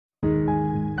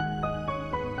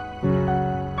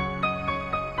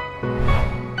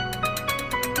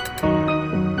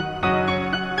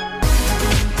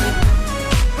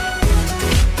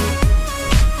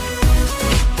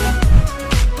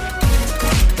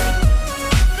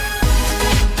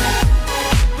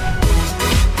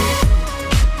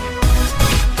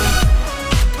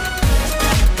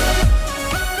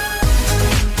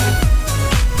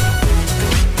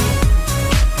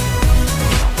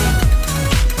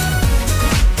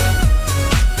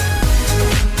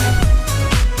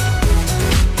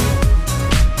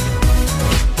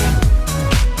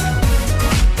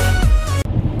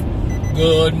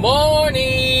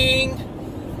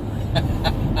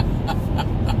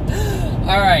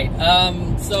Alright,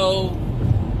 so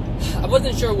I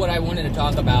wasn't sure what I wanted to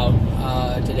talk about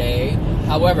today.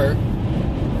 However,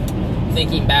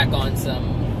 thinking back on some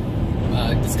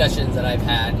discussions that I've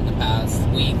had in the past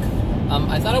week,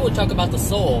 I thought I would talk about the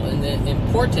soul and the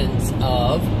importance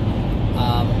of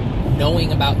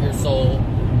knowing about your soul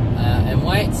and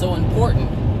why it's so important.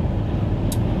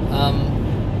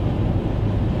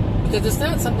 Because it's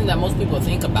not something that most people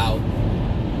think about.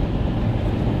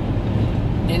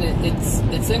 And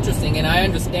it's interesting, and I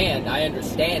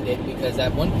understand it, because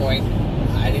at one point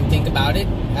I didn't think about it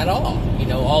at all. You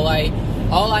know, all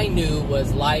I knew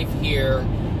was life here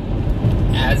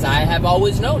as I have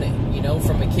always known it. You know,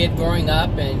 from a kid growing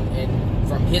up and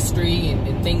from history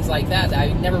and things like that.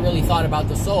 I never really thought about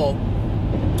the soul.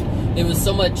 It was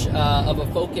so much of a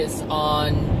focus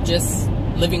on just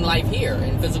living life here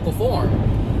in physical form.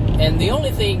 And the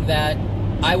only thing that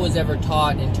I was ever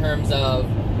taught in terms of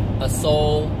a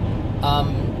soul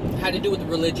had to do with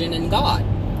religion and God,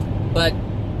 but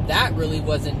that really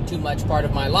wasn't too much part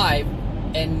of my life,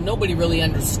 and nobody really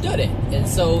understood it, and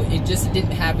so it just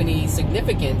didn't have any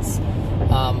significance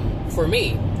for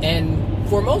me and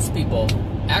for most people,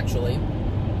 actually.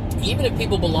 Even if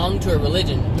people belong to a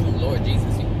religion, Lord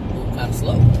Jesus, you move kind of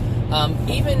slow.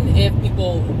 Even if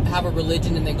people have a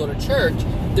religion and they go to church,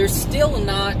 they're still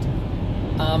not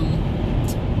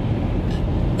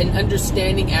an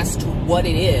understanding as to what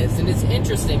it is. And it's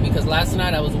interesting because last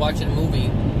night I was watching a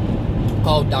movie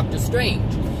called Doctor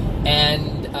Strange,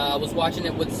 and I was watching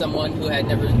it with someone who had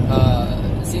never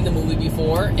seen the movie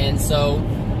before, and so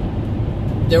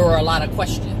there were a lot of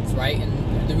questions, right?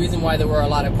 And the reason why there were a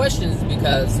lot of questions is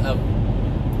because of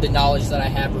the knowledge that I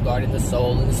have regarding the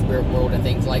soul and the spirit world and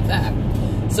things like that.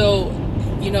 So,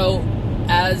 you know,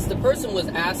 as the person was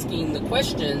asking the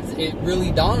questions, it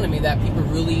really dawned on me that people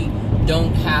really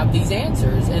don't have these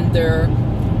answers, and they're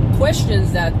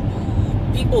questions that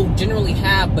people generally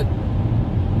have, but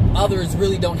others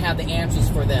really don't have the answers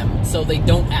for them, so they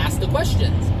don't ask the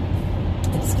questions.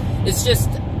 It's just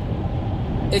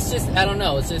I don't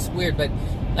know, it's just weird. But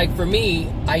like for me,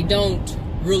 I don't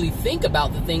really think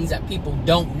about the things that people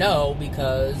don't know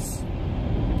because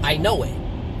I know it,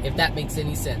 if that makes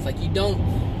any sense. Like you don't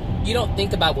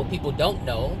think about what people don't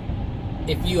know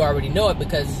if you already know it,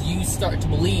 because you start to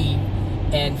believe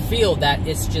and feel that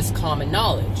it's just common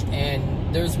knowledge.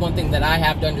 And there's one thing that I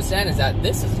have to understand, is that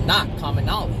this is not common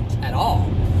knowledge at all.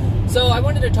 So I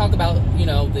wanted to talk about, you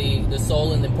know, the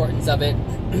soul and the importance of it,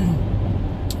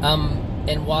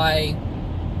 and why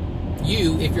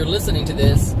you, if you're listening to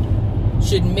this,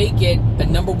 should make it a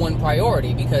 '1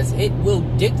 priority, because it will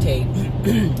dictate,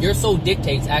 your soul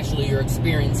dictates actually your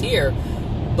experience here,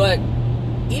 but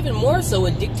even more so,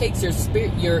 it dictates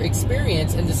your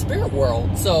experience in the spirit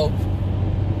world. So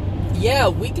yeah,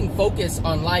 we can focus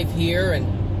on life here and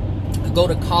go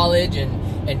to college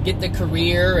and get the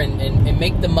career and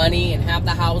make the money and have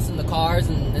the house and the cars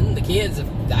and the kids, if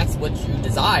that's what you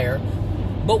desire.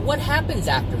 But what happens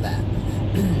after that?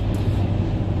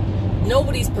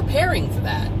 Nobody's preparing for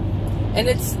that. And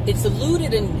it's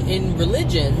alluded in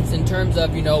religions in terms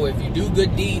of, you know, if you do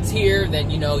good deeds here, then,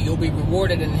 you know, you'll be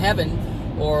rewarded in heaven,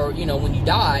 or, you know, when you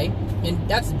die. And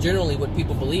that's generally what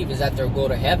people believe, is that they'll go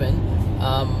to heaven.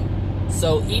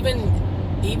 So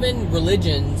even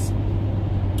religions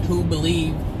who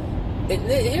believe,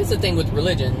 here's the thing with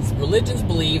religions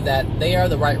believe that they are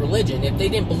the right religion. If they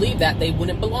didn't believe that, they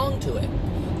wouldn't belong to it.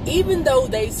 Even though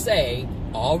they say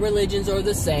all religions are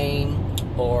the same,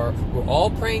 or we're all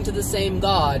praying to the same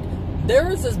God, there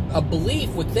is a belief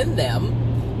within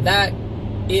them that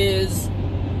is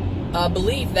a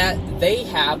belief that they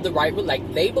have the right,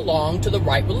 like they belong to the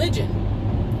right religion.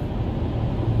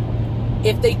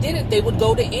 If they didn't, they would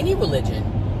go to any religion,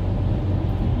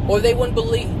 or they wouldn't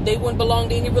belong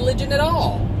to any religion at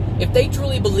all, if they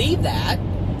truly believe that.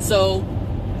 So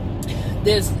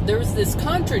there's this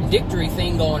contradictory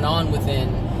thing going on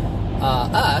within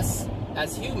us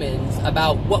as humans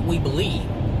about what we believe.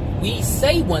 We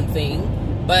say one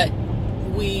thing, but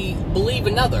we believe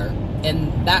another,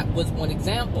 and that was one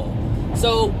example.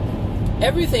 So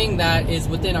everything that is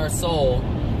within our soul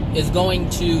is going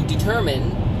to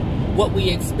determine what we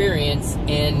experience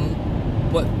in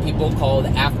what people call the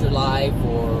afterlife,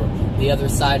 or the other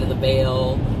side of the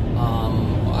veil.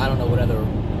 I don't know what other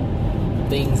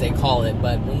things they call it,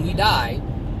 but when we die,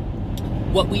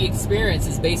 what we experience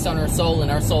is based on our soul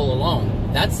and our soul alone.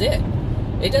 That's it.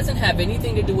 It doesn't have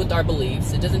anything to do with our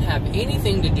beliefs. It doesn't have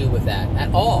anything to do with that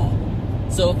at all.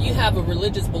 So if you have a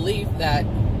religious belief that,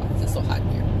 why is it so hot in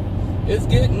here? It's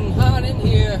getting hot in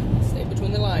here. Stay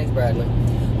between the lines,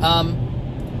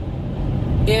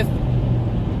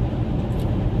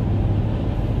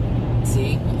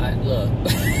 Look.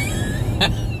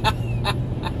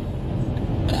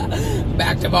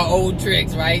 Back to my old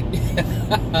tricks, right?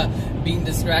 Being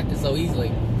distracted so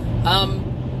easily.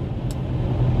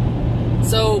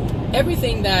 So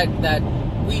everything that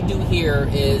we do here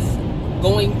is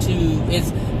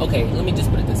okay, let me just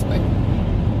put it this way.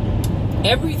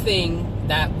 Everything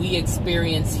that we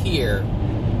experience here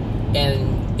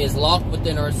and is locked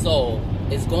within our soul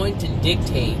is going to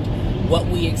dictate what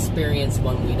we experience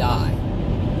when we die.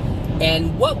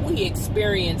 And what we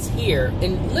experience here,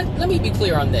 and let me be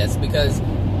clear on this, because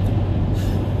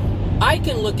I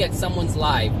can look at someone's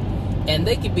life and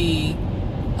they could be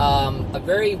a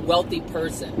very wealthy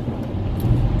person.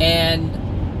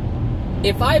 And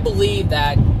if I believe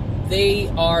that they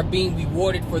are being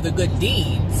rewarded for the good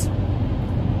deeds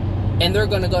and they're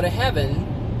going to go to heaven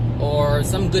or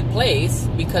some good place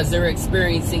because they're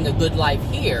experiencing a good life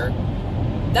here,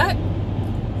 that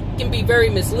can be very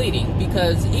misleading,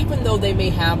 because even though they may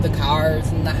have the cars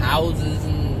and the houses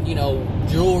and, you know,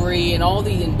 jewelry and all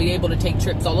these and be able to take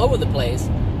trips all over the place,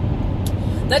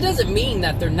 that doesn't mean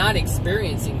that they're not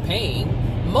experiencing pain.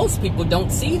 Most people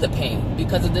don't see the pain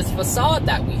because of this facade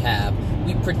that we have.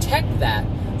 We protect that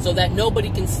so that nobody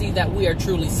can see that we are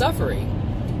truly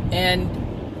suffering. And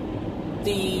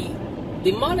the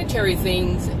monetary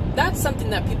things, that's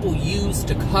something that people use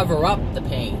to cover up the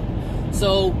pain.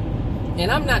 So, and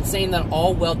I'm not saying that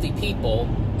all wealthy people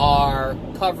are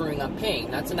covering up pain.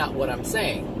 That's not what I'm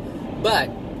saying. But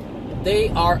they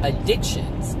are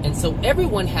addictions. And so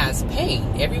everyone has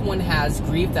pain. Everyone has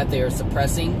grief that they are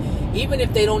suppressing, even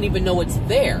if they don't even know it's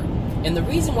there. And the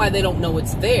reason why they don't know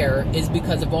it's there is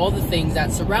because of all the things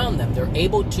that surround them. They're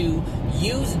able to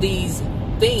use these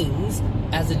things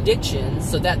as addictions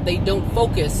so that they don't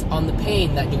focus on the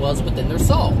pain that dwells within their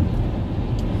soul.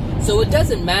 So it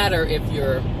doesn't matter if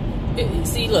you're...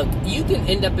 See, look, you can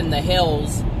end up in the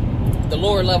hells, the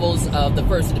lower levels of the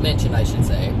first dimension, I should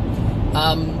say,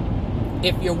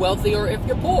 if you're wealthy or if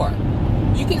you're poor.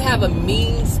 You can have a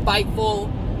mean, spiteful,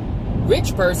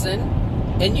 rich person,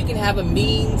 and you can have a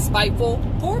mean, spiteful,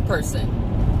 poor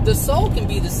person. The soul can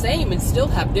be the same and still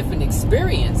have different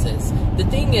experiences. The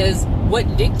thing is,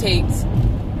 what dictates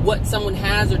what someone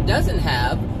has or doesn't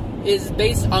have is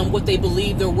based on what they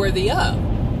believe they're worthy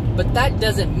of. But that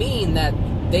doesn't mean that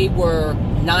they were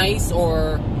nice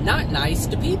or not nice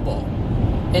to people.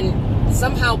 And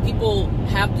somehow people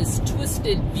have this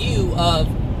twisted view of,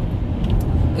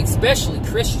 especially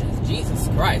Christians, Jesus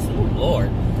Christ, oh Lord.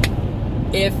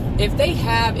 If they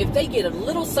get a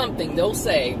little something, they'll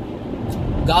say,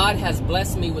 God has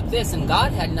blessed me with this, and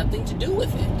God had nothing to do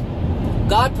with it.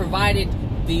 God provided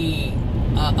the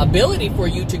ability for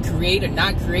you to create or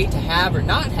not create, to have or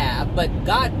not have, but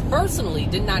God personally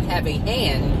did not have a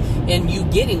hand in you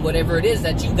getting whatever it is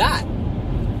that you got.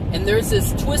 And there's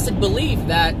this twisted belief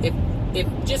that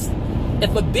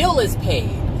if a bill is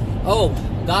paid, oh,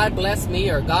 God bless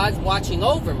me, or God's watching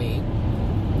over me,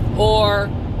 or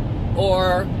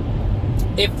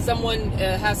if someone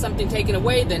has something taken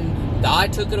away, then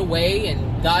God took it away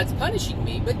and God's punishing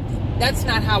me. But that's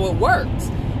not how it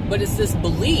works. But it's this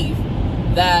belief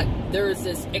that there is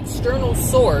this external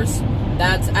source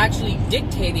that's actually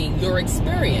dictating your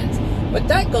experience. But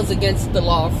that goes against the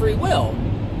law of free will.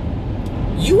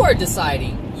 You are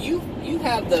deciding. You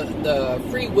have the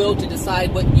free will to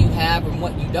decide what you have and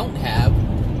what you don't have.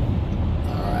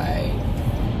 All right.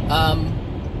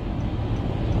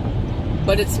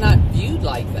 But it's not viewed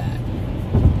like that.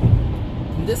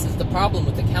 And this is the problem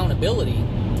with accountability.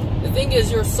 The thing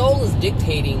is, your soul is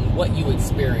dictating what you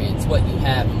experience, what you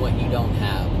have, and what you don't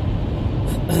have.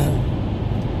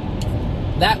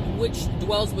 That which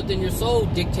dwells within your soul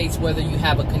dictates whether you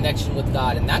have a connection with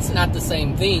God. And that's not the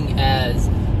same thing as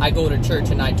I go to church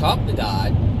and I talk to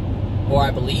God, or I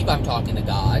believe I'm talking to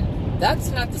God. That's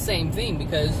not the same thing,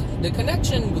 because the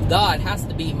connection with God has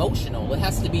to be emotional. It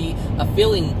has to be a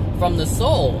feeling from the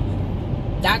soul.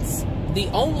 That's the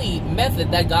only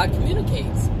method that God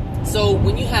communicates. So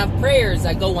when you have prayers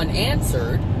that go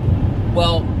unanswered,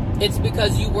 well, it's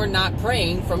because you were not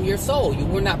praying from your soul. You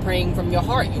were not praying from your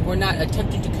heart. You were not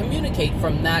attempting to communicate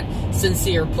from that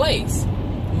sincere place.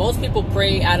 Most people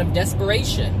pray out of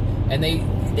desperation, and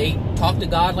they talk to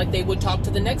God like they would talk to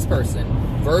the next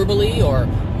person, verbally or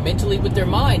mentally with their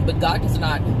mind. But God does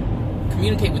not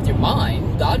communicate with your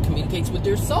mind. God communicates with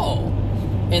your soul.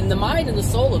 And the mind and the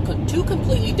soul are two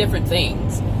completely different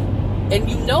things. And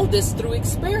you know this through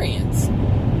experience.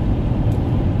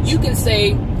 You can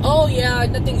say, oh yeah,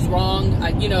 nothing's wrong,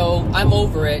 I'm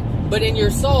over it. But in your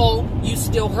soul, you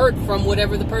still hurt from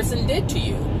whatever the person did to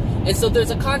you. And so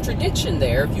there's a contradiction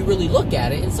there if you really look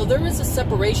at it. And so there is a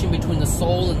separation between the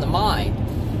soul and the mind.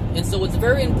 And so it's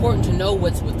very important to know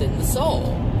what's within the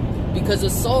soul, because the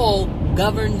soul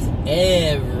governs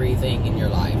everything in your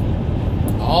life.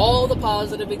 All the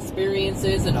positive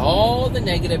experiences and all the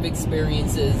negative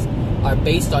experiences are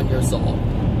based on your soul.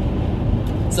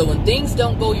 So when things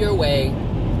don't go your way,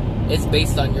 it's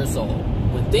based on your soul.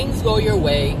 When things go your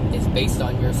way, it's based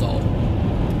on your soul.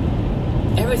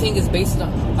 Everything is based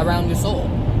around your soul.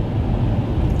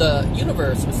 The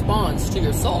universe responds to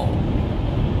your soul.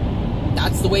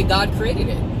 That's the way God created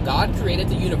it. God created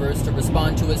the universe to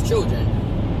respond to his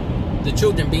children. The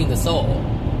children being the soul.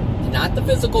 Not the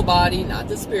physical body, not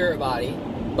the spirit body,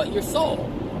 but your soul.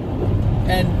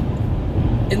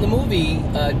 And in the movie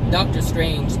Doctor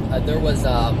Strange, there was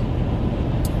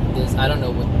this, I don't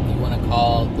know what you want to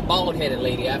call, the bald-headed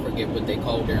lady, I forget what they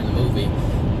called her in the movie,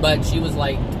 but she was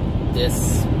like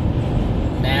this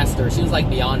master. She was like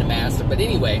beyond a master. But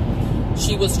anyway,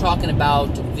 she was talking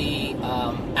about the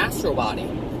astral body,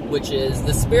 which is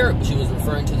the spirit. She was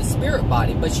referring to the spirit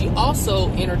body, but she also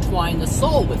intertwined the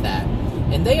soul with that.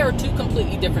 And they are two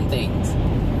completely different things.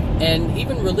 And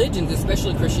even religions,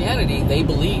 especially Christianity, they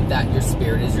believe that your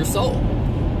spirit is your soul.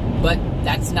 But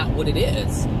that's not what it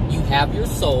is. You have your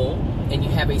soul and you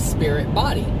have a spirit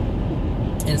body.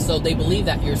 And so they believe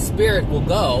that your spirit will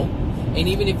go. And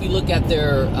even if you look at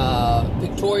their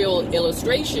pictorial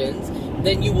illustrations,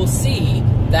 then you will see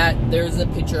that there's a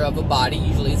picture of a body,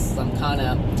 usually some kind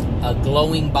of a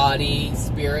glowing body,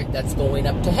 spirit that's going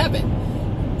up to heaven,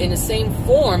 in the same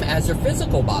form as your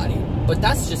physical body. But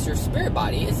that's just your spirit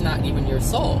body. It's not even your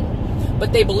soul.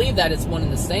 But they believe that it's one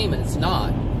and the same, and it's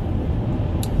not.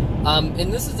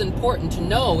 And this is important to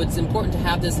know. It's important to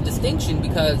have this distinction,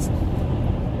 because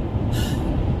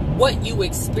what you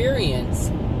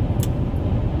experience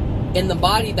in the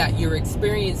body that you're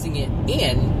experiencing it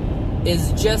in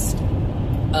is just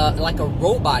like a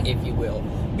robot, if you will.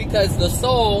 Because the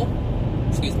soul,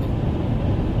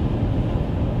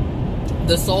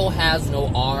 the soul has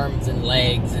no arms and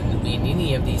legs and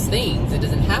any of these things. It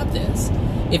doesn't have this.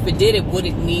 If it did, it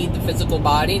wouldn't need the physical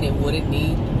body, and it wouldn't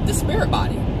need the spirit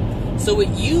body. So it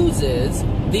uses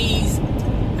these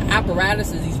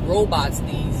apparatuses, these robots,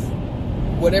 these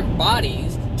whatever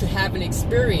bodies, to have an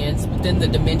experience within the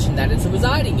dimension that it's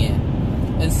residing in.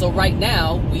 And so right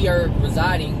now, we are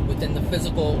residing within the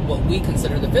physical, what we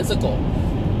consider the physical.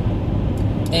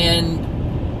 And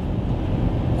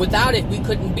without it, we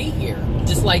couldn't be here.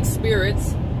 Just like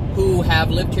spirits who have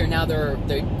lived here now,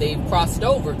 they've crossed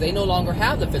over. They no longer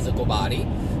have the physical body,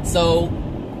 so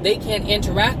they can't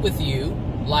interact with you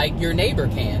like your neighbor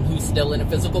can, who's still in a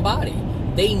physical body.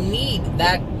 They need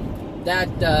that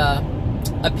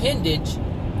appendage,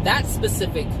 that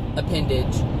specific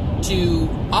appendage, to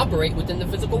operate within the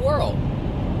physical world.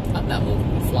 I'm not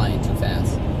moving, flying too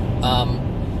fast.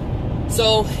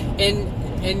 So,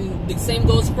 and the same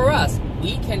goes for us.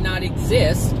 We cannot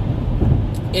exist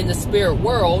in the spirit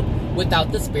world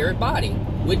without the spirit body,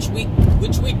 which we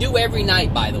do every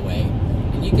night, by the way.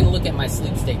 And you can look at my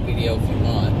sleep state video if you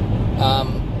want.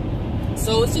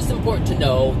 So it's just important to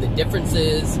know the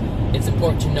differences. It's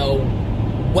important to know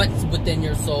what's within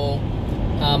your soul.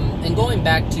 And going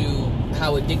back to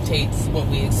how it dictates what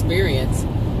we experience,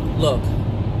 look,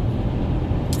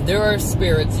 there are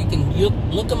spirits, you can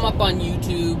look them up on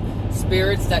YouTube,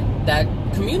 spirits that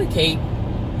communicate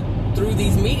through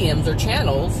these mediums or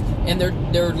channels, and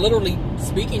they're literally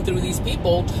speaking through these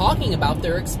people, talking about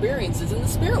their experiences in the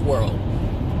spirit world.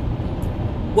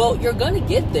 Well, you're going to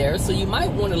get there, so you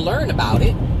might want to learn about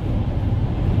it.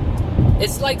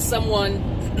 It's like someone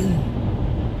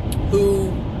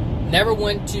who never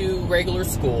went to regular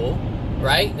school,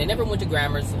 right? They never went to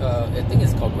I think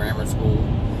it's called grammar school.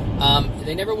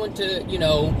 They never went to,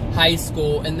 high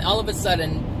school, and all of a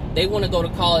sudden they want to go to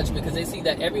college because they see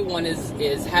that everyone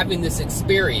is having this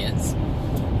experience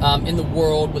in the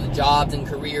world with jobs and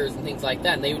careers and things like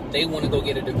that, and they want to go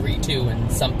get a degree too in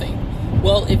something.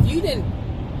 Well, if you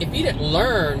didn't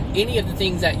learn any of the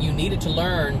things that you needed to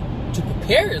learn to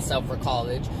prepare yourself for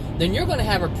college, then you're going to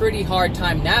have a pretty hard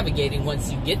time navigating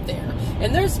once you get there.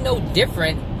 And there's no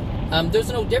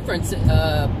difference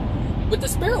with the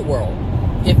spirit world.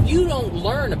 If you don't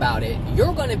learn about it,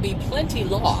 you're going to be plenty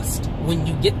lost when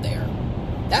you get there.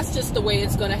 That's just the way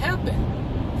it's going to happen.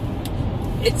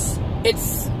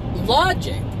 It's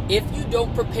logic. If you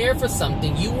don't prepare for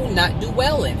something, you will not do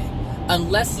well in it,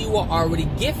 unless you are already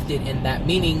gifted in that,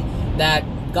 meaning that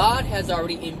God has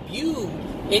already imbued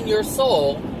in your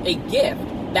soul a gift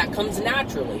that comes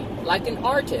naturally, like an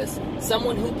artist,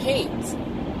 someone who paints.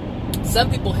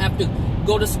 Some people have to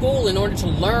go to school in order to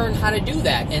learn how to do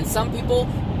that, and some people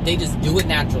they just do it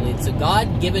naturally. It's a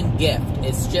God-given gift.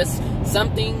 It's just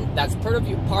something that's part of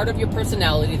your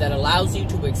personality that allows you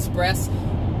to express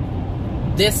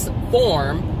this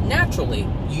form naturally.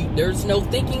 There's no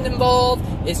thinking involved.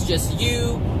 It's just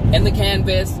you and the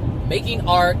canvas making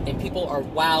art, and people are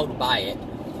wowed by it.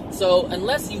 So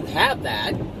unless you have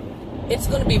that, it's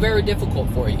going to be very difficult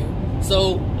for you.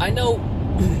 So I know,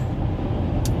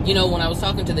 when I was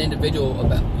talking to the individual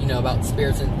about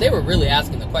spirits, and they were really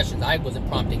asking the questions. I wasn't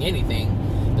prompting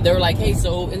anything, but they were like, hey,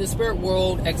 so in the spirit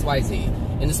world,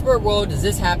 XYZ. In the spirit world, does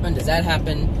this happen? Does that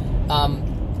happen?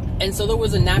 And so there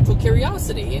was a natural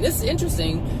curiosity. And it's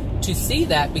interesting to see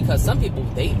that, because some people,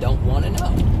 they don't want to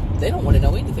know. They don't want to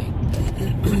know anything.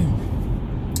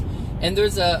 And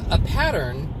there's a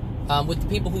pattern with the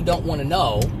people who don't want to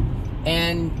know.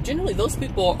 And generally, those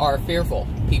people are fearful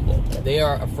people. They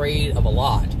are afraid of a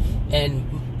lot.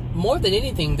 And more than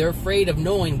anything, they're afraid of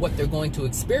knowing what they're going to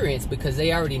experience, because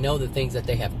they already know the things that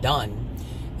they have done.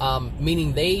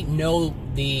 Meaning they know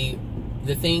the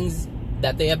things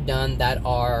that they have done that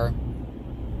are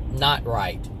not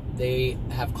right. They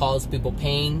have caused people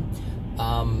pain.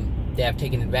 They have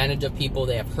taken advantage of people.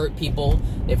 They have hurt people.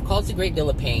 They've caused a great deal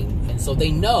of pain. And so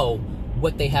they know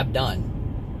what they have done.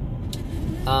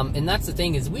 And that's the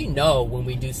thing, is we know when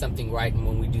we do something right and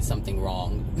when we do something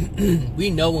wrong. We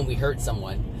know when we hurt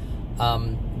someone.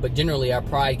 But generally our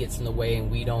pride gets in the way,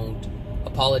 and we don't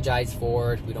apologize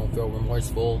for it. We don't feel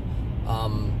remorseful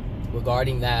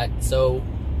regarding that. So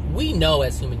we know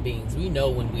as human beings, we know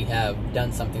when we have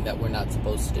done something that we're not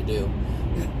supposed to do.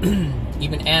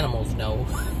 Even animals know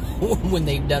when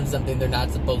they've done something they're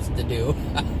not supposed to do.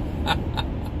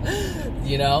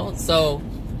 So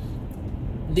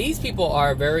these people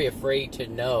are very afraid to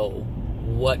know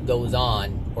what goes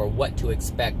on or what to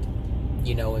expect,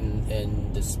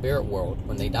 in the spirit world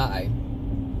when they die.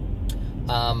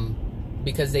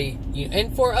 Because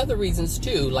and for other reasons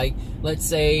too, like, let's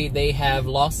say they have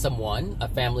lost someone, a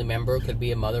family member, could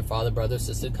be a mother, father, brother,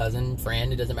 sister, cousin,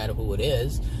 friend, it doesn't matter who it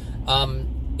is.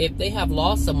 If they have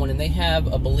lost someone and they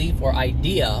have a belief or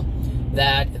idea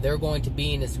that they're going to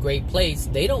be in this great place,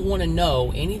 they don't want to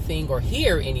know anything or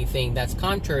hear anything that's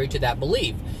contrary to that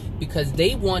belief, because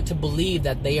they want to believe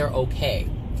that they are okay,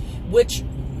 which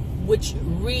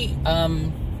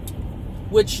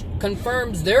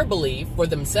confirms their belief for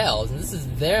themselves. And this is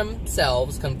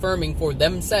themselves confirming for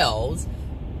themselves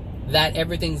that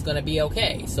everything's going to be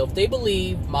okay. So if they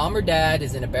believe mom or dad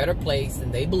is in a better place,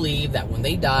 then they believe that when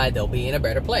they die, they'll be in a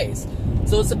better place.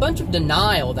 So it's a bunch of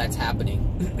denial that's happening.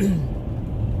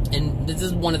 And this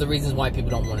is one of the reasons why people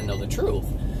don't want to know the truth.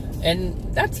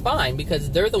 And that's fine,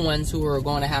 because they're the ones who are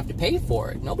going to have to pay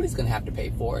for it. Nobody's going to have to pay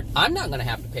for it. I'm not going to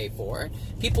have to pay for it.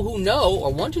 People who know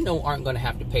or want to know aren't going to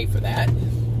have to pay for that.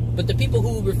 But the people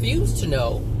who refuse to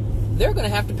know, they're going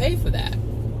to have to pay for that.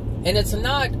 And it's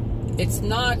not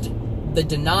the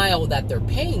denial that they're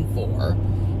paying for.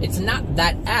 It's not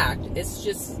that act. It's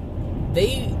just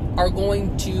they are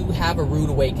going to have a rude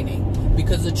awakening,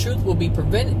 because the truth will be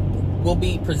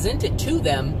presented to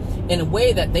them in a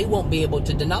way that they won't be able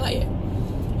to deny it.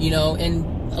 And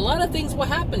a lot of things will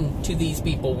happen to these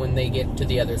people when they get to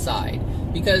the other side,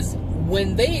 because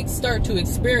when they start to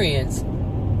experience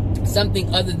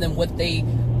something other than what they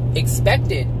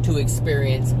expected to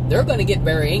experience, they're going to get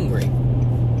very angry.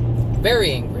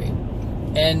 Very angry.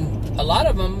 And a lot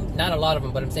of them, not a lot of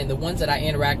them, but I'm saying the ones that I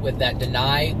interact with that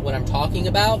deny what I'm talking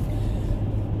about,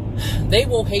 they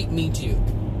will hate me too.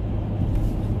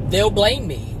 They'll blame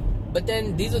me. But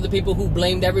then these are the people who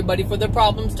blamed everybody for their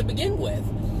problems to begin with.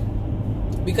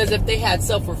 Because if they had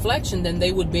self-reflection, then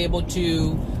they would be able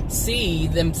to see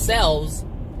themselves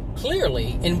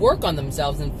clearly and work on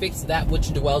themselves and fix that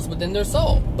which dwells within their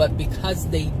soul. But because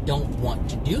they don't want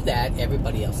to do that,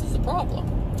 everybody else is the problem.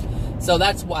 So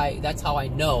that's how I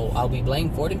know I'll be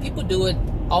blamed for it. And people do it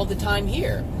all the time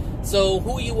here. So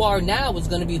who you are now is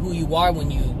going to be who you are when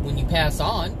you pass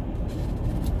on.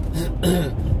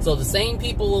 So the same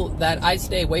people that I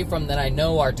stay away from that I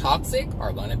know are toxic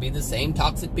are going to be the same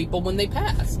toxic people when they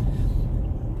pass.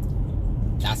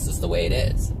 That's just the way it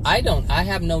is. I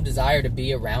have no desire to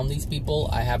be around these people.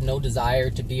 I have no desire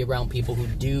to be around people who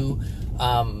do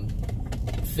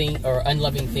unloving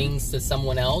things to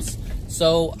someone else.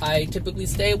 So I typically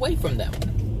stay away from them,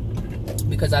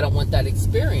 because I don't want that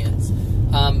experience.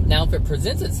 Now, if it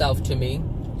presents itself to me,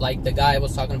 like the guy I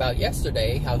was talking about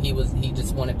yesterday, how he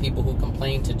just wanted people who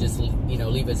complained to just,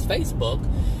 leave his Facebook.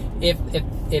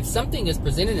 If something is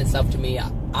presenting itself to me,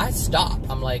 I stop.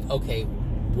 I'm like, okay,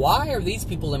 why are these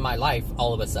people in my life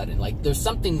all of a sudden? Like, there's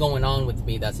something going on with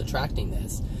me that's attracting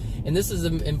this. And this is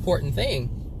an important thing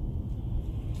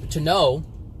to know,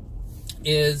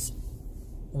 is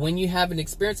when you have an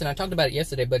experience, and I talked about it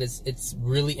yesterday, but it's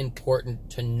really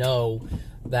important to know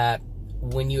that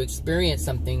when you experience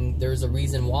something, there's a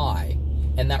reason why,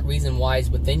 and that reason why is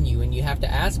within you, and you have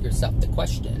to ask yourself the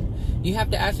question. You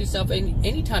have to ask yourself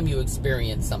anytime you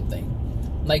experience something.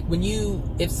 Like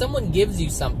if someone gives you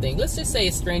something, let's just say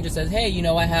a stranger says, hey, you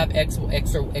know, I have X,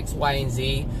 Y, and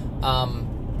Z.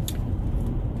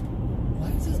 Why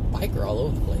is this biker all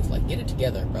over the place? Like, get it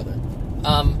together, brother.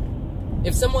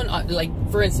 If someone, like,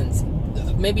 for instance,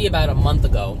 maybe about a month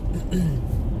ago,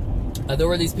 there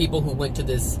were these people who went to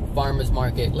this farmer's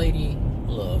market. Lady,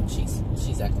 look,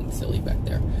 she's acting silly back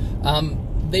there.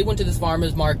 They went to this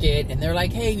farmer's market, and they're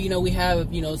like, hey, you know, we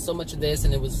have, you know, so much of this,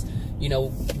 and it was, you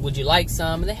know, would you like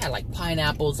some? And they had, like,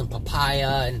 pineapples and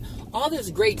papaya and all this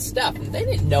great stuff. And they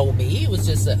didn't know me. It was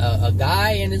just a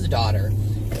guy and his daughter.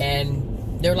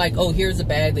 And they're like, oh, here's a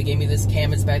bag. They gave me this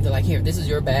canvas bag. They're like, here, this is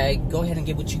your bag. Go ahead and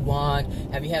get what you want.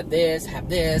 Have you had this? Have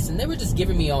this. And they were just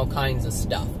giving me all kinds of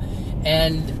stuff.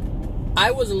 And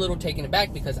I was a little taken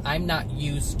aback because I'm not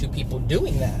used to people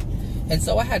doing that. And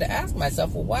so I had to ask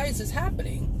myself, well, why is this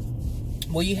happening?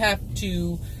 Well, you have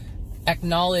to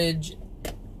acknowledge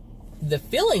the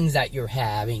feelings that you're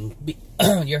having.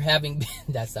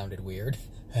 That sounded weird.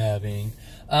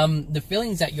 The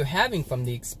feelings that you're having from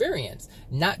the experience,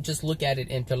 not just look at it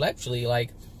intellectually.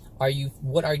 Like,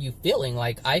 what are you feeling?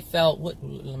 Like, I felt, let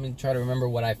me try to remember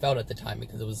what I felt at the time,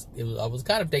 because I was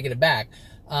kind of taken aback.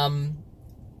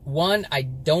 One, I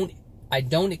don't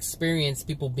experience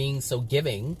people being so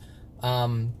giving,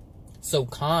 so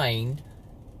kind,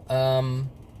 and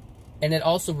it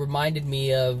also reminded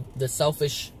me of the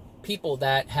selfish people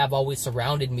that have always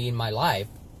surrounded me in my life.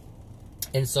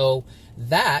 And so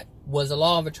that was a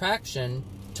law of attraction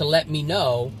to let me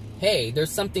know, hey, there's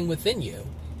something within you.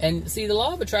 And see, the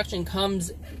law of attraction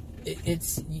comes,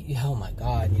 oh my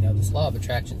God, you know, this law of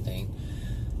attraction thing.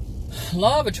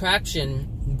 Law of attraction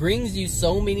brings you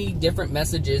so many different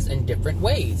messages in different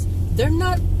ways. They're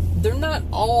not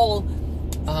all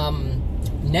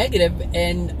negative,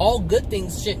 and all good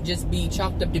things shouldn't just be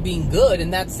chalked up to being good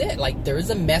and that's it. Like, there is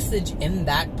a message in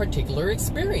that particular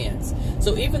experience.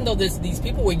 So even though these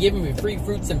people were giving me free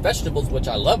fruits and vegetables, which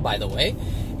I love, by the way,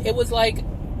 it was like,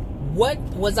 what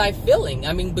was I feeling?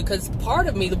 I mean, because part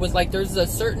of me was like, there's a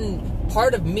certain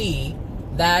part of me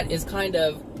that is kind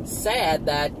of sad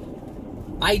that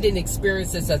I didn't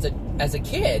experience this as a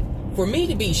kid. For me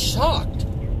to be shocked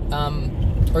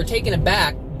or taken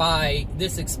aback by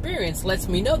this experience lets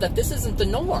me know that this isn't the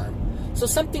norm. So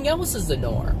something else is the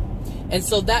norm. And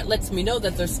so that lets me know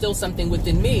that there's still something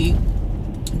within me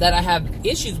that I have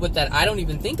issues with that I don't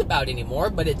even think about anymore,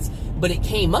 but it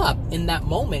came up in that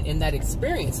moment, in that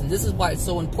experience. And this is why it's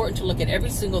so important to look at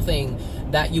every single thing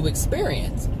that you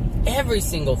experience. Every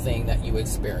single thing that you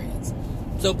experience.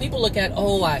 So people look at,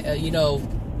 you know,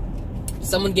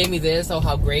 someone gave me this, oh,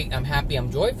 how great, I'm happy,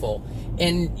 I'm joyful.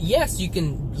 And yes, you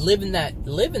can live in that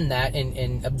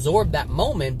and absorb that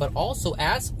moment, but also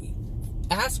ask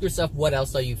yourself, what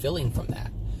else are you feeling from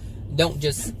that? Don't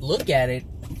just look at it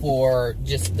for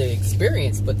just the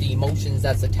experience, but the emotions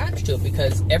that's attached to it,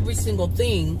 because every single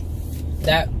thing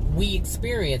that we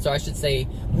experience, or I should say,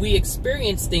 we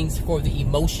experience things for the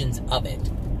emotions of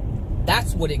it.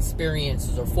 That's what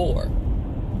experiences are for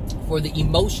the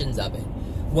emotions of it.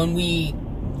 When we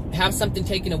have something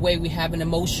taken away, we have an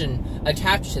emotion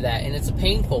attached to that, and it's a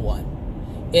painful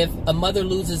one. If a mother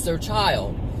loses their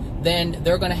child, then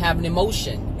they're going to have an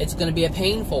emotion. It's going to be a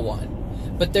painful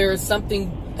one. But there is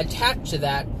something attached to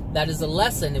that is a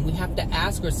lesson, and we have to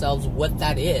ask ourselves what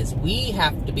that is. We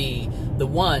have to be the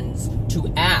ones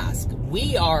to ask.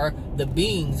 We are the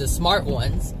beings, the smart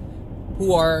ones,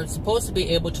 who are supposed to be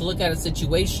able to look at a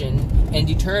situation and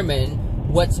determine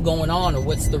what's going on or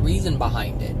what's the reason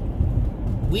behind it.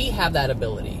 We have that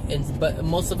ability, but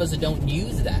most of us don't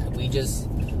use that. We just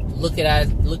look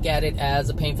at it as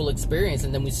a painful experience,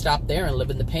 and then we stop there and live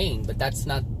in the pain. But that's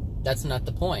not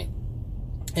the point.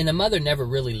 And a mother never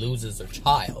really loses their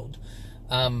child.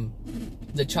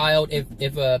 The child,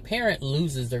 if a parent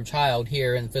loses their child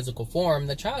here in physical form,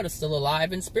 the child is still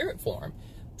alive in spirit form.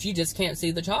 She just can't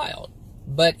see the child.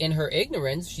 But in her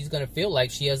ignorance, she's going to feel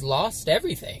like she has lost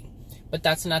everything. But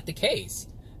that's not the case.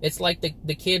 It's like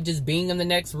the kid just being in the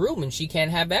next room and she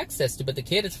can't have access to, but the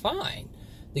kid is fine.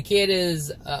 The kid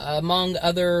is among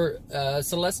other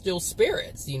celestial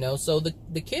spirits, you know, so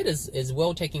the kid is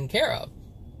well taken care of.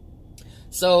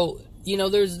 So, you know,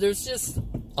 there's just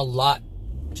a lot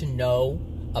to know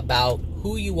about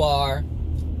who you are,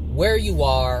 where you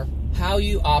are, how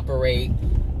you operate,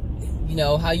 you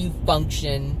know, how you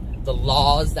function, the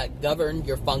laws that govern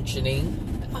your functioning,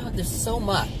 there's so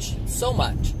much.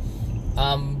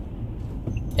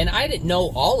 And I didn't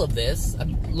know all of this.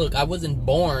 Look, I wasn't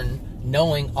born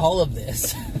knowing all of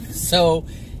this. So,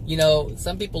 you know,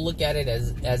 some people look at it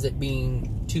as it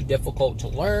being too difficult to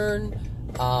learn.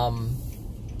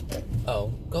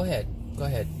 Oh, go ahead.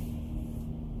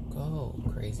 Go,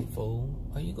 crazy fool.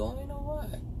 Are you going or what?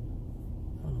 I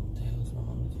don't know what the hell's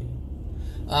wrong with you.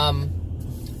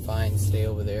 Fine, stay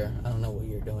over there. I don't know what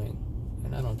you're doing.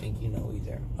 And I don't think you know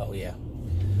either. Oh, yeah.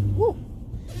 Woo.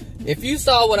 If you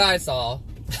saw what I saw,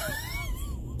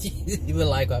 you would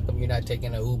like, how come you're not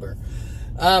taking an Uber?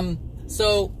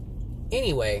 So,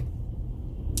 anyway,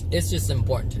 it's just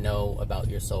important to know about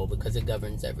your soul because it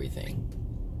governs everything.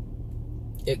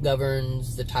 It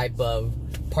governs the type of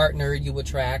partner you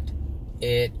attract.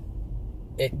 It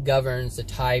governs the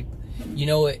type, you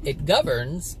know, it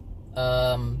governs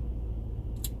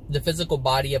the physical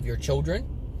body of your children.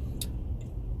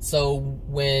 So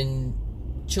when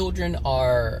children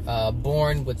are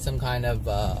born with some kind of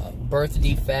birth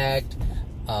defect,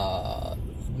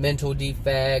 mental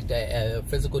defect,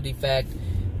 physical defect,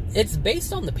 it's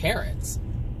based on the parents.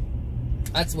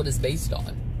 That's what it's based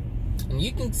on. And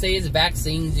you can say it's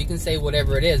vaccines, you can say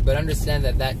whatever it is, but understand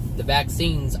that the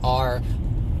vaccines are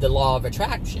the law of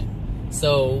attraction.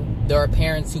 So there are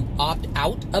parents who opt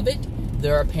out of it.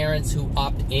 There are parents who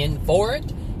opt in for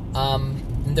it.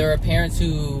 There are parents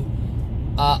who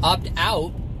opt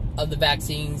out of the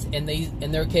vaccines, and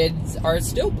their kids are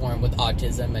still born with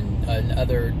autism and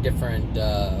other different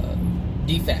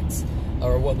defects,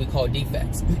 or what we call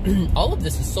defects. All of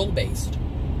this is soul-based.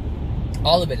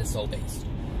 All of it is soul-based.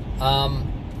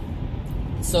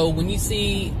 So when you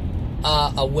see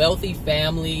a wealthy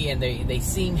family and they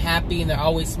seem happy and they're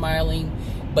always smiling,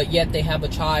 but yet they have a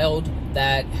child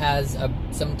that has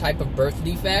some type of birth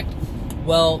defect,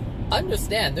 well,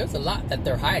 understand there's a lot that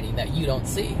they're hiding that you don't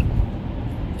see.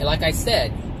 And like I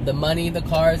said, the money, the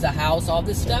cars, the house, all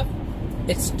this stuff,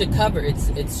 it's to cover.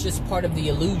 It's just part of the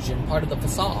illusion, part of the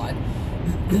facade.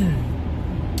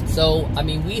 So, I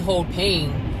mean, we hold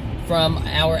pain from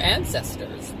our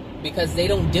ancestors because they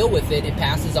don't deal with it. It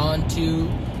passes on to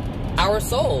our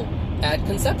soul at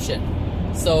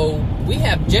conception. So we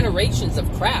have generations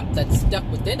of crap that's stuck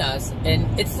within us,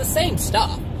 and it's the same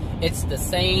stuff. It's the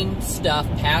same stuff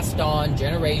passed on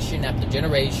generation after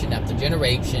generation after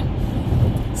generation.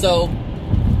 So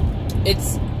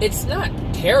it's not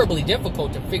terribly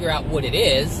difficult to figure out what it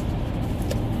is.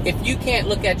 If you can't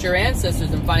look at your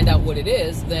ancestors and find out what it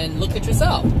is, then look at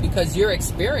yourself, because you're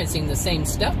experiencing the same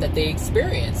stuff that they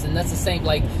experienced. And that's the same,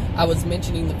 like I was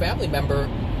mentioning the family member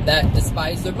that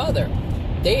despised their mother.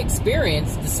 They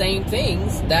experience the same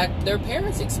things that their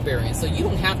parents experienced. So you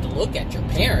don't have to look at your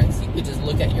parents. You could just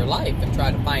look at your life and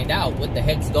try to find out what the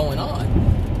heck's going on.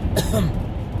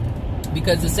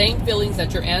 Because the same feelings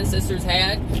that your ancestors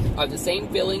had are the same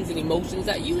feelings and emotions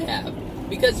that you have,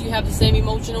 because you have the same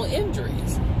emotional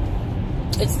injuries.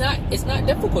 It's not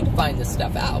difficult to find this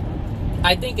stuff out.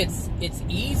 I think it's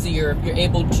easier if you're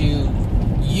able to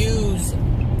use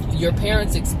your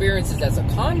parents' experiences as a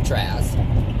contrast.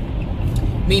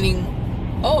 Meaning,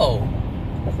 oh,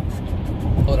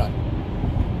 hold on.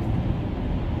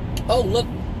 Oh, look,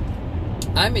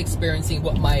 I'm experiencing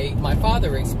what my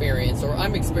father experienced, or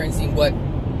I'm experiencing what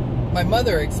my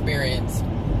mother experienced.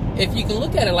 If you can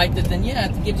look at it like that, then yeah,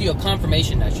 it gives you a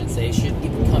confirmation, I should say. It should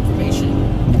give you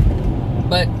confirmation.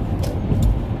 But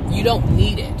you don't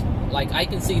need it. Like, I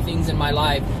can see things in my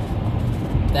life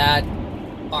that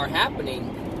are happening,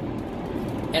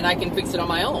 and I can fix it on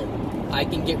my own. I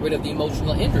can get rid of the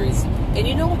emotional injuries. And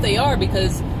you know what they are,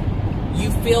 because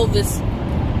you feel this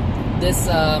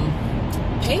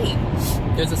pain.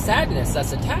 There's a sadness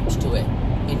that's attached to it.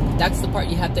 And that's the part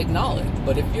you have to acknowledge.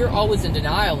 But if you're always in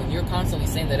denial and you're constantly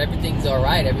saying that everything's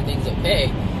alright, everything's okay,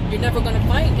 you're never going to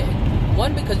find it.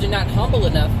 One, because you're not humble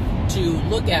enough to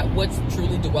look at what's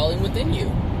truly dwelling within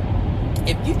you.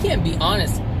 If you can't be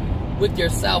honest with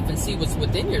yourself and see what's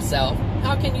within yourself,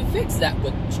 how can you fix that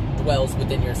which dwells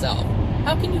within yourself?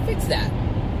 How can you fix that?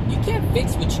 You can't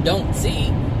fix what you don't see,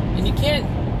 and you can't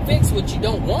fix what you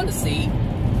don't want to see,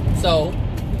 so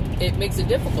it makes it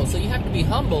difficult. So you have to be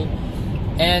humble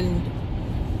and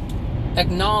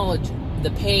acknowledge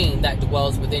the pain that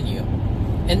dwells within you.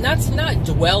 And that's not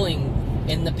dwelling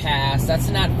in the past. That's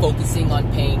not focusing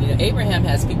on pain. You know, Abraham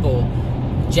has people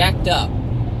jacked up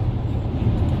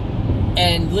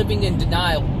and living in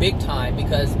denial big time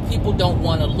because people don't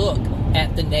want to look at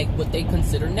what they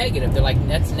consider negative. They're like,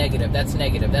 that's negative, that's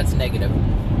negative, that's negative.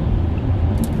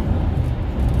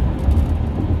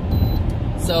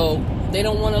 So they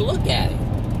don't want to look at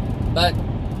it. But,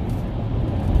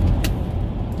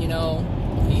 you know,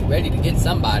 He ready to get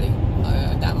somebody.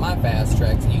 I got my fast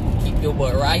track, so you can keep your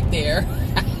boy right there.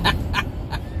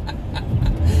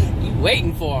 You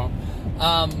waiting for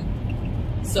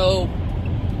him. So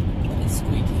it's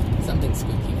squeaky. Something's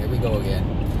squeaky. Here we go again.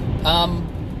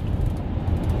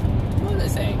 What was I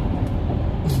saying?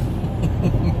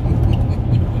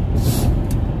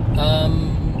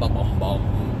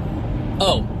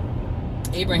 Oh,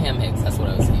 Abraham Hicks. That's what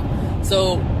I was saying.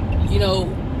 So, you know,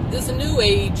 this new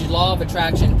age law of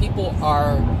attraction. People,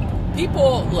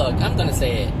 look, I'm going to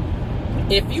say it.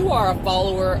 If you are a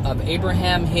follower of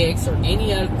Abraham Hicks or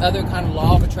any other kind of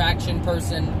law of attraction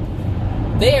person,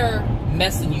 they're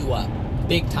messing you up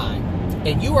big time.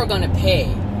 And you are going to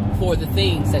pay for the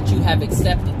things that you have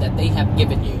accepted that they have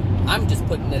given you. I'm just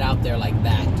putting it out there like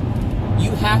that.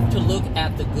 You have to look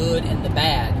at the good and the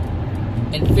bad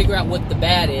and figure out what the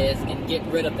bad is and get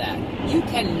rid of that. You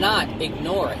cannot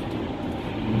ignore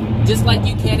it. Just like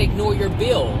you can't ignore your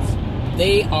bills.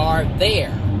 They are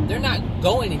there. They're not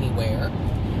going anywhere.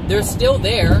 They're still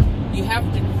there. You have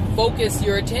to focus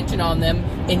your attention on them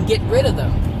and get rid of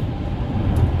them.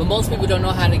 But most people don't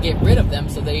know how to get rid of them,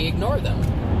 so they ignore them.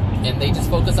 And they just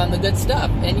focus on the good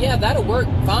stuff. And yeah, that'll work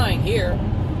fine here.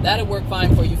 That'll work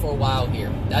fine for you for a while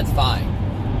here. That's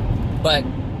fine. But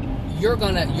you're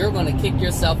gonna kick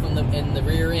yourself in the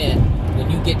rear end when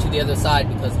you get to the other side,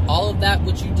 because all of that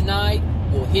which you denied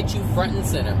will hit you front and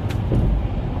center.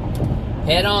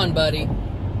 Head on, buddy.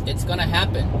 It's gonna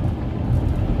happen.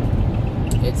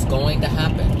 It's going to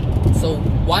happen. So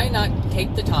why not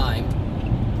take the time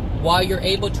while you're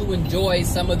able to enjoy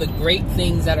some of the great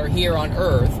things that are here on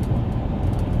earth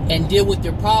and deal with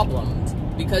your problems?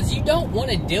 Because you don't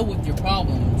want to deal with your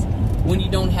problems when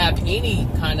you don't have any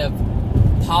kind of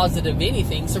positive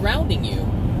anything surrounding you.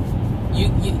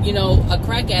 You know, a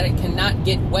crack addict cannot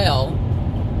get well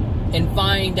and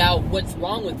find out what's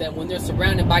wrong with them when they're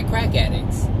surrounded by crack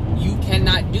addicts. You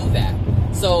cannot do that.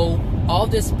 So all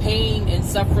this pain and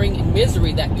suffering and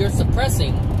misery that you're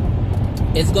suppressing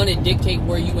is going to dictate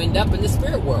where you end up in the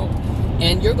spirit world.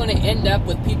 And you're going to end up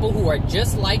with people who are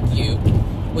just like you,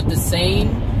 with the same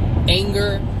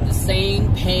anger, the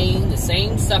same pain, the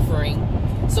same suffering.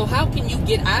 So how can you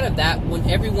get out of that when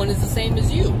everyone is the same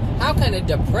as you? How can a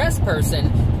depressed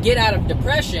person get out of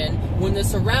depression when they're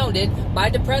surrounded by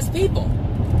depressed people?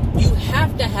 You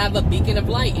have to have a beacon of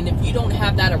light, and if you don't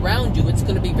have that around you, it's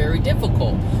going to be very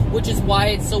difficult, which is why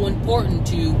it's so important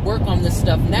to work on this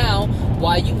stuff now,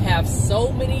 while you have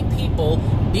so many people,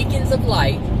 beacons of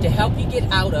light, to help you get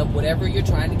out of whatever you're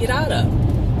trying to get out of.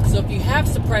 So if you have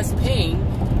suppressed pain,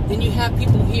 then you have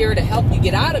people here to help you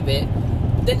get out of it.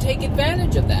 Then take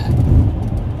advantage of that.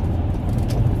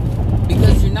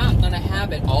 Because you're not going to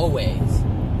have it always.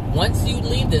 Once you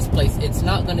leave this place, it's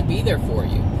not going to be there for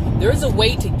you. There is a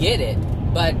way to get it,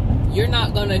 but you're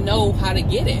not going to know how to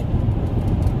get it.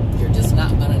 You're just not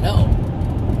going to know.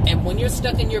 And when you're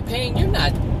stuck in your pain, you're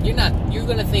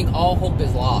going to think all hope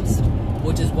is lost.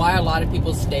 Which is why a lot of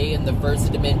people stay in the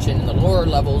first dimension, in the lower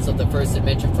levels of the first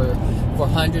dimension for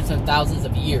hundreds and thousands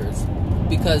of years.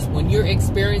 Because when you're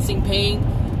experiencing pain,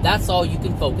 that's all you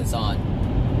can focus on.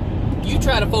 You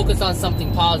try to focus on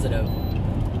something positive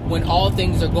when all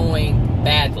things are going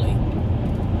badly.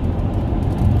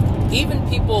 Even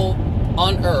people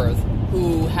on earth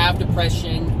who have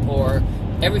depression or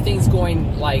everything's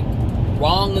going like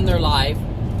wrong in their life,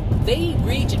 they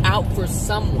reach out for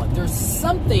someone. There's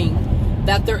something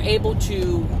that they're able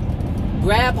to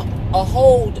grab a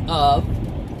hold of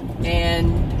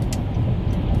and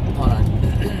hold on.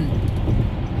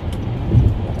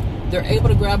 They're able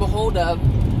to grab a hold of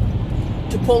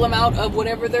to pull them out of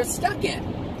whatever they're stuck in.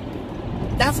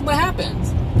 That's what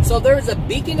happens. So there's a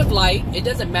beacon of light. It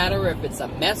doesn't matter if it's a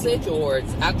message or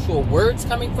it's actual words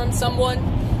coming from someone.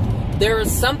 There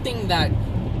is something that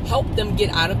helped them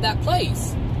get out of that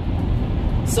place.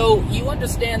 So you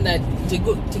understand that to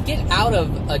get out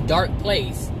of a dark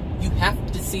place, you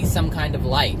have to see some kind of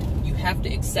light. You have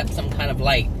to accept some kind of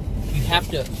light. You have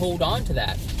to hold on to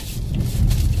that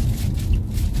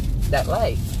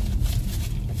light.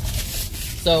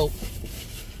 So,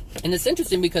 and it's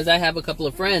interesting because I have a couple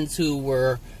of friends who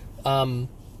were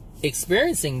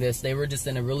experiencing this. They were just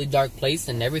in a really dark place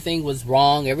and everything was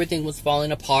wrong. Everything was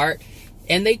falling apart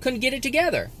and they couldn't get it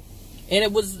together. And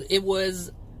it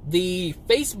was the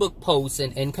Facebook posts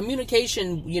and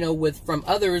communication, you know, from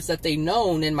others that they've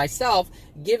known and myself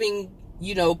giving,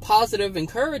 you know, positive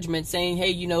encouragement, saying, hey,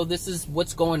 you know, this is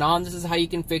what's going on. This is how you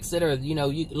can fix it. Or, you know,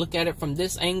 you look at it from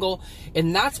this angle.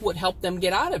 And that's what helped them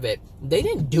get out of it. They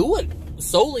didn't do it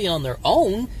solely on their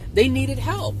own. They needed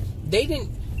help. They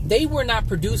didn't they were not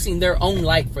producing their own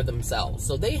light for themselves.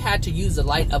 So they had to use the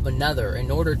light of another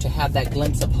in order to have that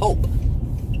glimpse of hope.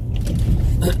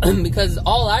 Because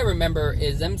all I remember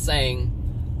is them saying,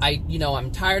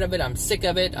 I'm tired of it. I'm sick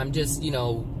of it. I'm just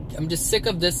sick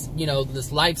of this,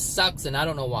 this life sucks and I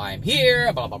don't know why I'm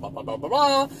here, blah, blah, blah, blah, blah, blah,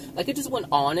 blah. Like, it just went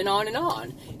on and on and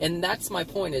on. And that's my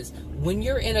point, is when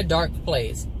you're in a dark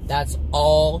place, that's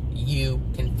all you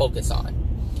can focus on.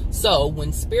 So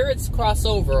when spirits cross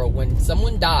over, or when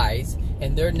someone dies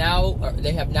and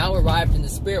they have now arrived in the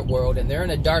spirit world and they're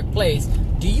in a dark place,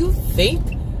 do you think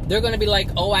they're going to be like,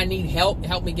 oh, I need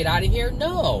help me get out of here?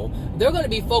 No. They're going to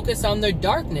be focused on their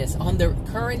darkness, on their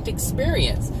current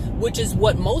experience, which is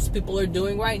what most people are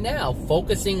doing right now,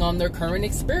 focusing on their current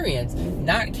experience,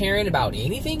 not caring about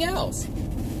anything else.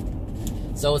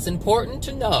 So it's important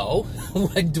to know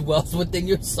what dwells within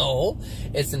your soul.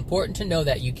 It's important to know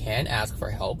that you can ask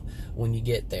for help when you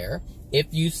get there. If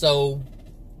you so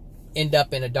end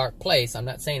up in a dark place, I'm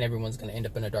not saying everyone's going to end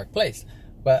up in a dark place,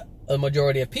 but a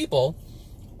majority of people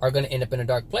are going to end up in a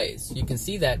dark place. You can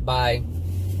see that by,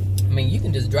 you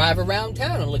can just drive around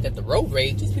town and look at the road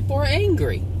rage. These people are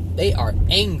angry. They are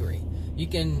angry. You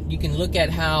can look at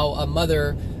how a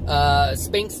mother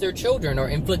spanks their children or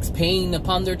inflicts pain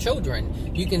upon their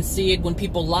children. You can see it when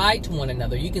people lie to one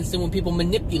another. You can see it when people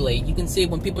manipulate. You can see it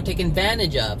when people take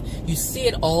advantage of. You see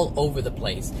it all over the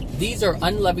place. These are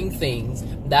unloving things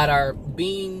that are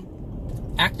being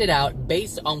acted out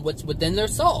based on what's within their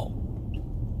soul.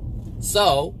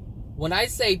 So, when I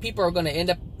say people are going to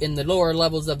end up in the lower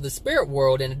levels of the spirit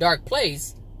world in a dark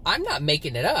place, I'm not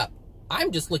making it up.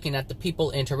 I'm just looking at the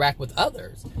people interact with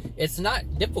others. It's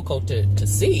not difficult to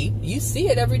see. You see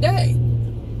it every day.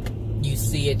 You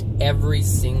see it every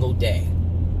single day.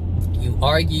 You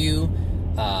argue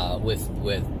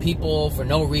with people for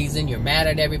no reason. You're mad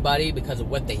at everybody because of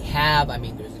what they have.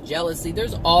 There's jealousy.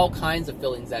 There's all kinds of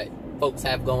feelings that folks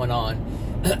have going on.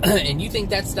 And you think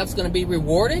that stuff's going to be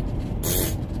rewarded?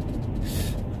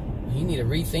 You need to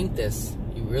rethink this.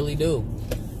 You really do.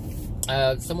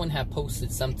 Someone had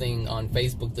posted something on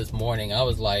Facebook this morning. I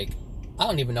was like, I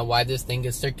don't even know why this thing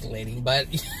is circulating, but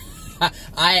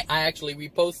I actually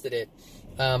reposted it.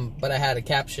 But I had a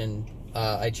caption.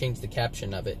 I changed the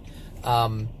caption of it.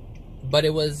 But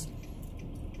it was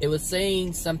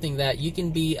saying something that you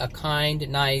can be a kind,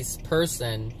 nice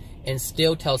person and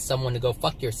still tell someone to go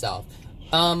fuck yourself.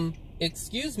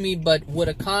 Excuse me, but would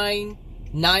a kind,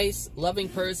 nice, loving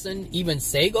person even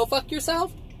say go fuck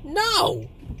yourself? No,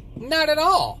 not at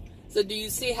all. So do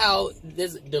you see how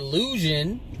this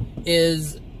delusion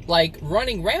is like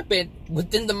running rampant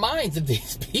within the minds of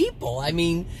these people?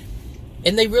 And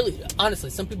they really, honestly,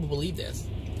 some people believe this.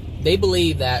 They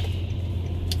believe that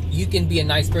you can be a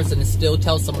nice person and still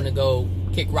tell someone to go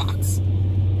kick rocks.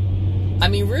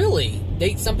 Really,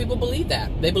 some people believe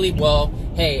that. They believe, well,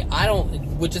 hey,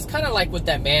 which is kind of like what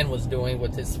that man was doing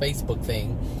with his Facebook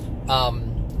thing,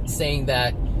 saying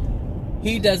that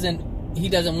he doesn't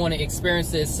want to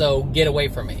experience this, so get away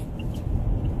from me.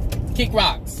 Kick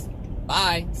rocks.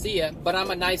 Bye. See ya. But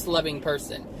I'm a nice, loving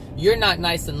person. You're not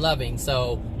nice and loving,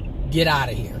 so get out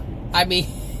of here.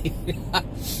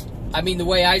 The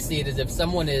way I see it is, if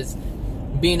someone is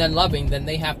being unloving, then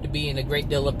they have to be in a great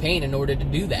deal of pain in order to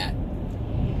do that.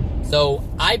 So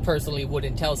I personally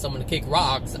wouldn't tell someone to kick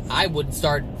rocks. I would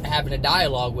start having a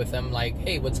dialogue with them, like,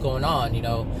 hey, what's going on?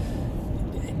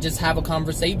 Just have a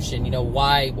conversation.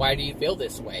 Why do you feel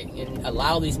this way? And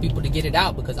allow these people to get it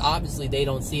out, because obviously they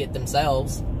don't see it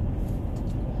themselves.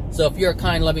 So if you're a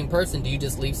kind, loving person, do you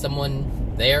just leave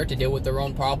someone there to deal with their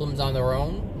own problems on their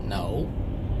own? No.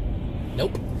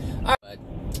 Nope. All right.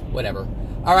 Whatever.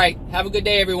 All right. Have a good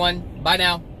day, everyone. Bye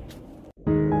now.